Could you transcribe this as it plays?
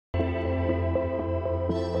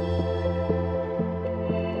Hey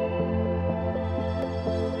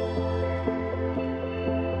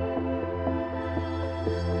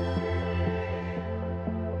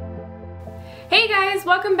guys,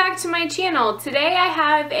 welcome back to my channel. Today I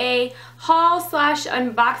have a haul slash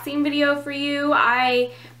unboxing video for you.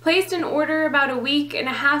 I placed an order about a week and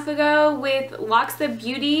a half ago with Loxa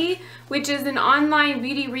Beauty, which is an online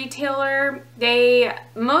beauty retailer. They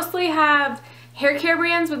mostly have hair care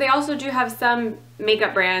brands, but they also do have some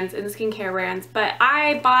makeup brands and skincare brands. But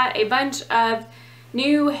I bought a bunch of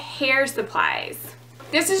new hair supplies.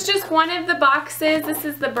 This is just one of the boxes. This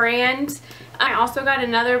is the brand. I also got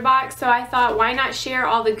another box, so I thought why not share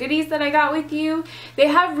all the goodies that I got with you. They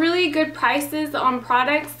have really good prices on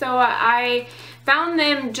products, so I found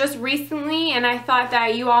them just recently and I thought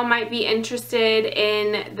that you all might be interested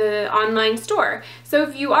in the online store. So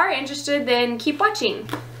if you are interested, then keep watching.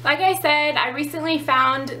 Like I said, I recently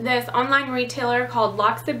found this online retailer called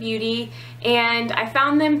Loxa Beauty, and I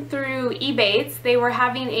found them through Ebates. They were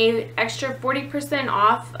having an extra 40%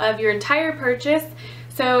 off of your entire purchase.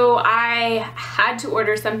 So I had to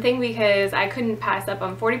order something because I couldn't pass up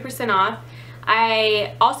on 40% off.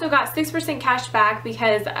 I also got 6% cash back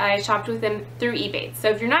because I shopped with them through Ebates. So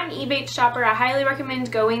if you're not an Ebates shopper, I highly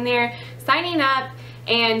recommend going there, signing up,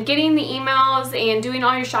 and getting the emails and doing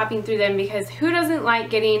all your shopping through them, because who doesn't like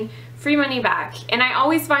getting free money back? And I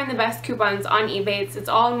always find the best coupons on Ebates. It's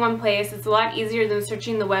all in one place. It's a lot easier than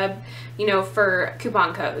searching the web, you know, for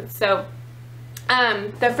coupon codes. So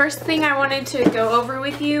the first thing I wanted to go over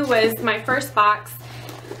with you was my first box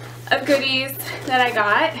of goodies that I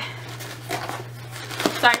got.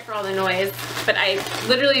 Sorry for all the noise, but I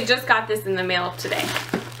literally just got this in the mail today.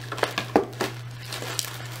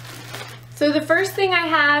 So the first thing I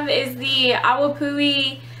have is the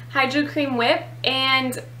Awapui Hydro Cream Whip,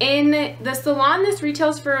 and in the salon this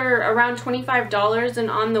retails for around $25, and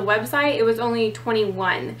on the website it was only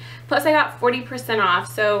 $21. Plus I got 40%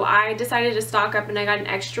 off, so I decided to stock up and I got an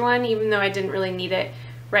extra one even though I didn't really need it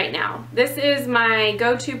right now. This is my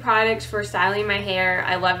go-to product for styling my hair.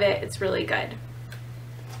 I love it. It's really good.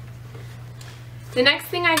 The next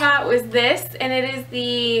thing I got was this, and it is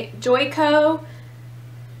the Joico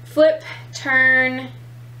Flip Turn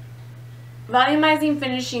Volumizing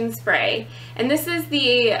Finishing Spray, and this is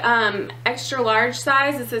the extra large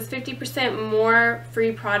size. It says 50% more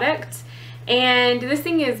free product, and this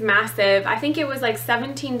thing is massive. I think it was like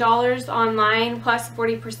 $17 online plus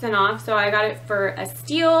 40% off, so I got it for a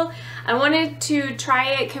steal. I wanted to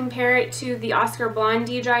try it, compare it to the Oscar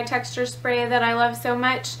Blondie Dry Texture Spray that I love so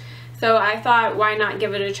much, so I thought why not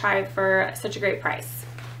give it a try for such a great price.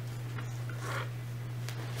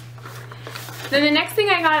 Then the next thing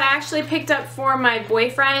I got, I actually picked up for my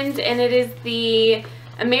boyfriend, and it is the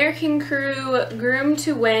American Crew Groom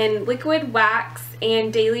to Win Liquid Wax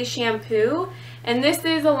and Daily Shampoo. And this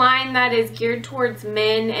is a line that is geared towards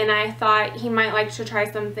men, and I thought he might like to try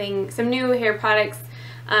some new hair products,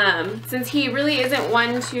 since he really isn't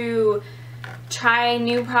one to try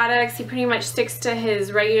new products. He pretty much sticks to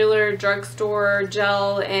his regular drugstore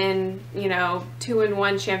gel and, you know,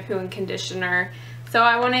 2-in-1 shampoo and conditioner. So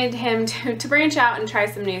I wanted him to branch out and try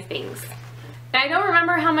some new things. And I don't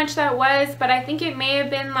remember how much that was, but I think it may have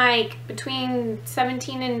been like between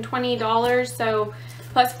 $17 and $20, so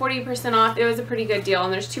plus 40% off. It was a pretty good deal,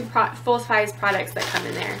 and there's two full-size products that come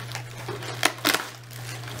in there.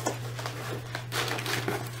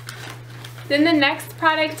 Then the next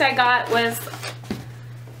product I got was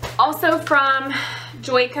also from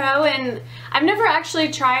Joico, and I've never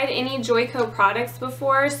actually tried any Joico products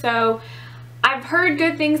before, so I've heard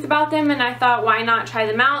good things about them, and I thought why not try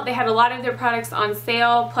them out. They had a lot of their products on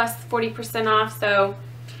sale plus 40% off, so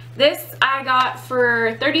this I got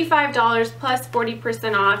for $35 plus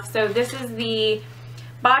 40% off. So this is the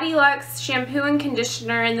Body Luxe shampoo and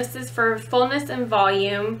conditioner, and this is for fullness and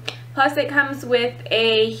volume. Plus it comes with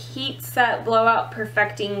a heat set blowout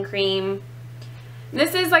perfecting cream.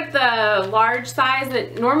 This is like the large size.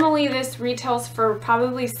 That normally this retails for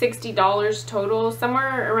probably $60 total,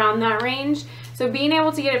 somewhere around that range. So being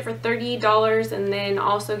able to get it for $30 and then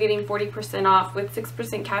also getting 40% off with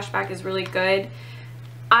 6% cash back is really good.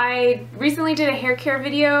 I recently did a hair care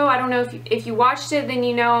video. I don't know if you watched it, then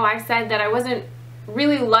you know I said that I wasn't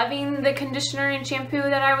really loving the conditioner and shampoo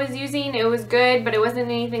that I was using. It was good, but it wasn't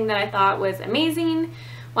anything that I thought was amazing.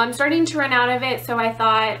 Well, I'm starting to run out of it, so I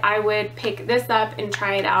thought I would pick this up and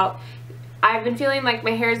try it out. I've been feeling like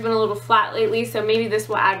my hair has been a little flat lately, so maybe this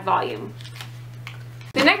will add volume.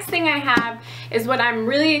 The next thing I have is what I'm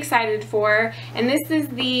really excited for, and this is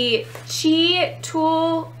the Chi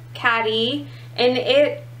Tool Caddy, and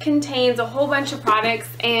it contains a whole bunch of products,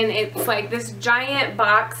 and it's like this giant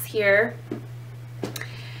box here.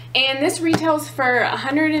 And this retails for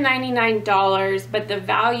 $199, but the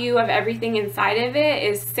value of everything inside of it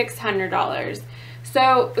is $600.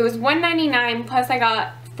 So it was $199 plus I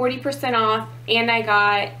got 40% off and I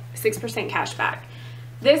got 6% cash back.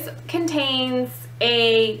 This contains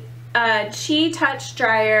a Chi Touch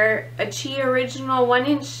Dryer, a Chi Original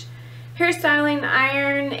 1-inch hairstyling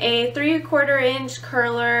iron, a 3/4 inch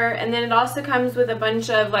curler, and then it also comes with a bunch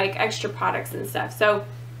of like extra products and stuff. So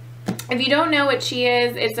if you don't know what Chi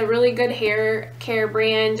is, it's a really good hair care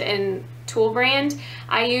brand and tool brand.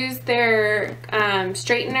 I use their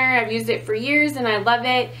straightener. I've used it for years and I love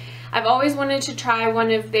it. I've always wanted to try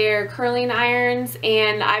one of their curling irons,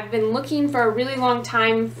 and I've been looking for a really long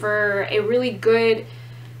time for a really good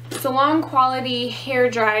salon quality hair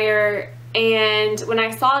dryer, and when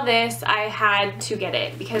I saw this I had to get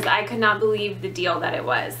it because I could not believe the deal that it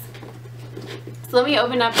was. So let me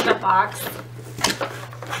open up the box.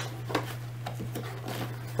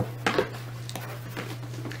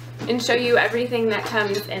 And show you everything that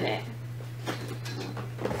comes in it.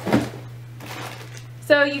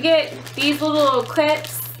 So you get these little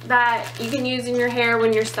clips that you can use in your hair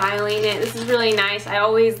when you're styling it. This is really nice. I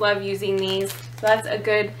always love using these. So that's a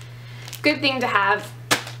good thing to have.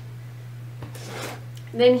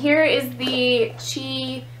 Then here is the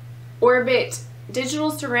Chi Orbit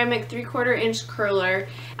digital ceramic 3/4 inch curler.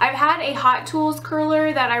 I've had a Hot Tools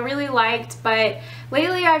curler that I really liked, but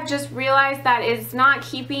lately I've just realized that it's not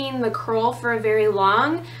keeping the curl for very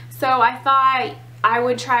long. So I thought I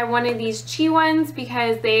would try one of these Chi ones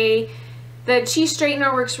because the Chi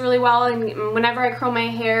straightener works really well, and whenever I curl my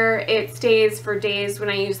hair it stays for days when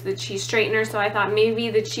I use the Chi straightener. So I thought maybe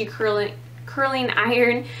the Chi curling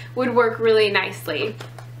iron would work really nicely.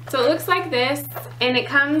 So it looks like this, and it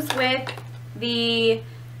comes with the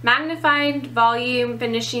magnified volume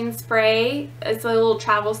finishing spray. It's a little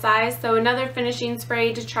travel size, so another finishing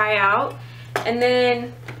spray to try out. And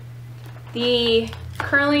then the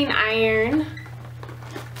curling iron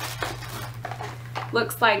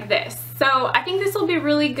looks like this. So I think this will be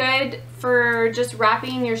really good for just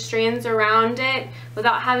wrapping your strands around it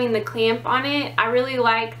without having the clamp on it. I really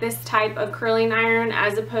like this type of curling iron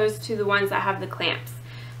as opposed to the ones that have the clamps.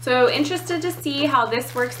 So interested to see how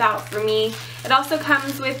this works out for me. It also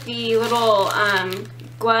comes with the little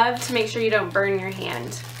glove to make sure you don't burn your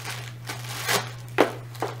hand.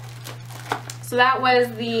 So that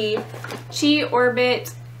was the Chi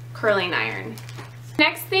Orbit curling iron.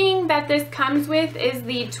 Next thing that this comes with is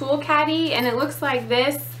the tool caddy, and it looks like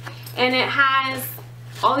this, and it has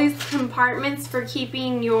all these compartments for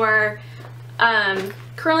keeping your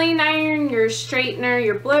curling iron, your straightener,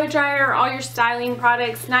 your blow dryer, all your styling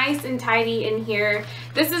products nice and tidy in here.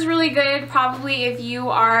 This is really good probably if you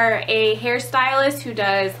are a hairstylist who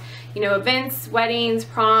does, you know, events, weddings,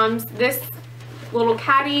 proms. This little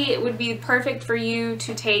caddy would be perfect for you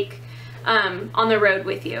to take on the road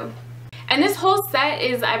with you. And this whole set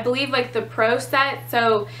is, I believe, like the pro set,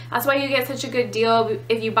 so that's why you get such a good deal.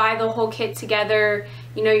 If you buy the whole kit together,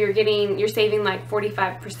 you know, you're saving like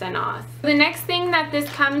 45% off. The next thing that this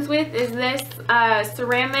comes with is this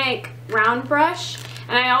ceramic round brush,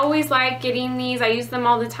 and I always like getting these. I use them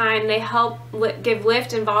all the time. They help give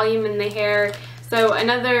lift and volume in the hair, so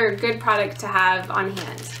another good product to have on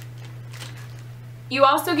hand. You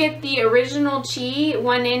also get the original Chi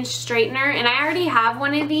 1-inch straightener, and I already have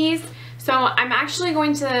one of these. So I'm actually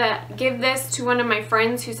going to give this to one of my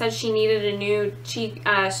friends who said she needed a new Chi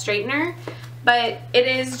straightener, but it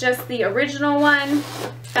is just the original one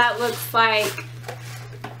that looks like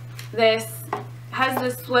this. Has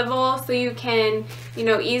this swivel so you can, you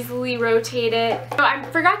know, easily rotate it. So I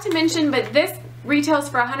forgot to mention, but this retails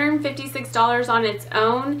for $156 on its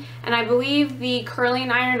own, and I believe the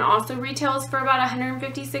curling iron also retails for about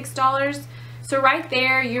 $156. So right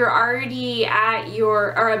there, you're already at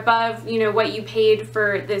your, or above, you know, what you paid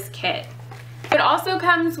for this kit. It also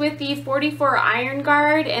comes with the 44 Iron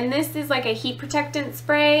Guard, and this is like a heat protectant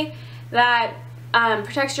spray that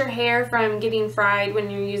protects your hair from getting fried when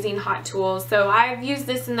you're using hot tools. So I've used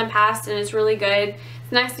this in the past and it's really good.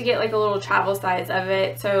 It's nice to get like a little travel size of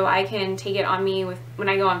it so I can take it on me when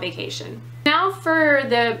I go on vacation. Now for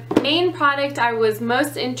the main product I was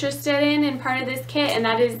most interested in part of this kit, and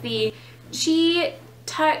that is the Chi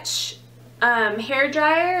Touch hair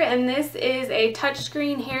dryer, and this is a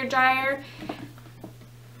touchscreen hair dryer.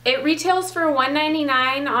 It retails for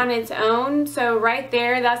 $199 on its own, so right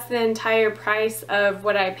there, that's the entire price of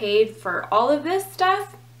what I paid for all of this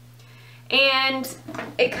stuff. And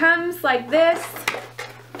it comes like this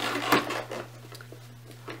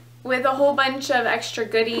with a whole bunch of extra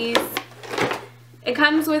goodies. It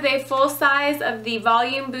comes with a full size of the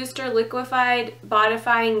Volume Booster Liquefied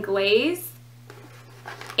Bodifying Glaze,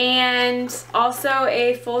 and also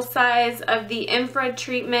a full size of the Infra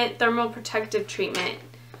Treatment Thermal Protective Treatment.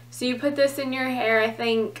 So you put this in your hair, I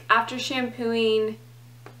think, after shampooing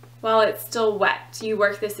while it's still wet. You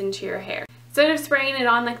work this into your hair instead of spraying it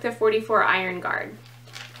on like the 44 Iron Guard.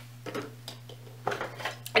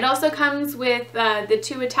 It also comes with the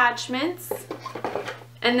 2 attachments,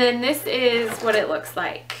 and then this is what it looks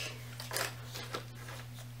like.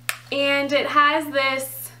 And it has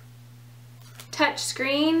this touch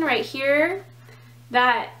screen right here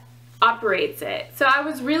that operates it. So I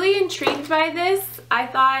was really intrigued by this. I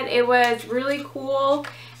thought it was really cool,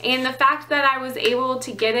 and the fact that I was able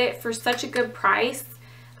to get it for such a good price,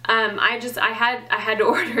 I had to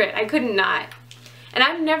order it. I couldn't not. And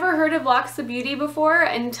I've never heard of Loxa Beauty before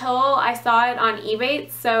until I saw it on eBay.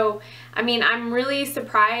 So, I mean, I'm really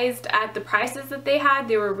surprised at the prices that they had.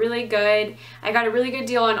 They were really good. I got a really good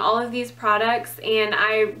deal on all of these products, and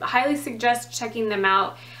I highly suggest checking them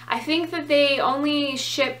out. I think that they only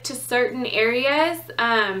ship to certain areas.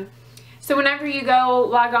 So whenever you go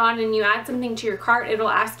log on and you add something to your cart, it'll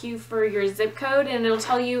ask you for your zip code, and it'll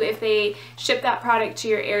tell you if they ship that product to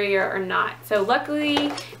your area or not. So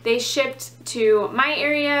luckily they shipped to my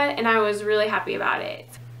area, and I was really happy about it.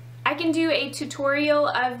 I can do a tutorial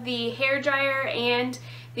of the hair dryer and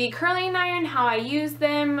the curling iron, how I use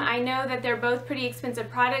them. I know that they're both pretty expensive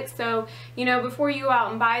products, so you know, before you go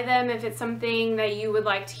out and buy them, if it's something that you would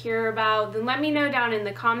like to hear about, then let me know down in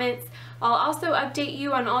the comments. I'll also update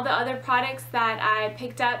you on all the other products that I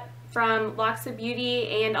picked up from Loxa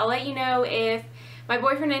Beauty, and I'll let you know if my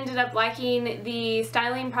boyfriend ended up liking the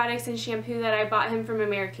styling products and shampoo that I bought him from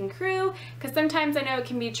American Crew, because sometimes I know it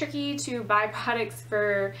can be tricky to buy products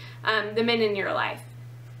for the men in your life.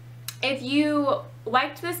 If you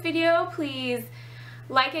liked this video, please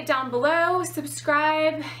like it down below,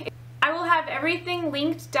 subscribe. I will have everything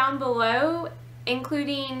linked down below,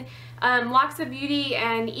 including Loxa Beauty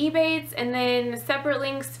and Ebates, and then separate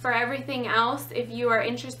links for everything else. If you are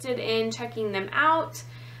interested in checking them out,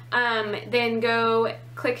 then go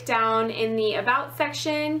click down in the About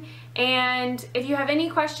section. And if you have any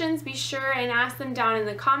questions, be sure and ask them down in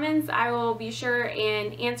the comments. I will be sure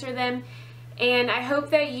and answer them. And I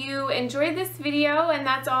hope that you enjoyed this video, and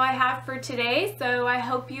that's all I have for today. So I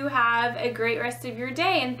hope you have a great rest of your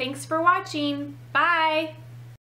day, and thanks for watching. Bye!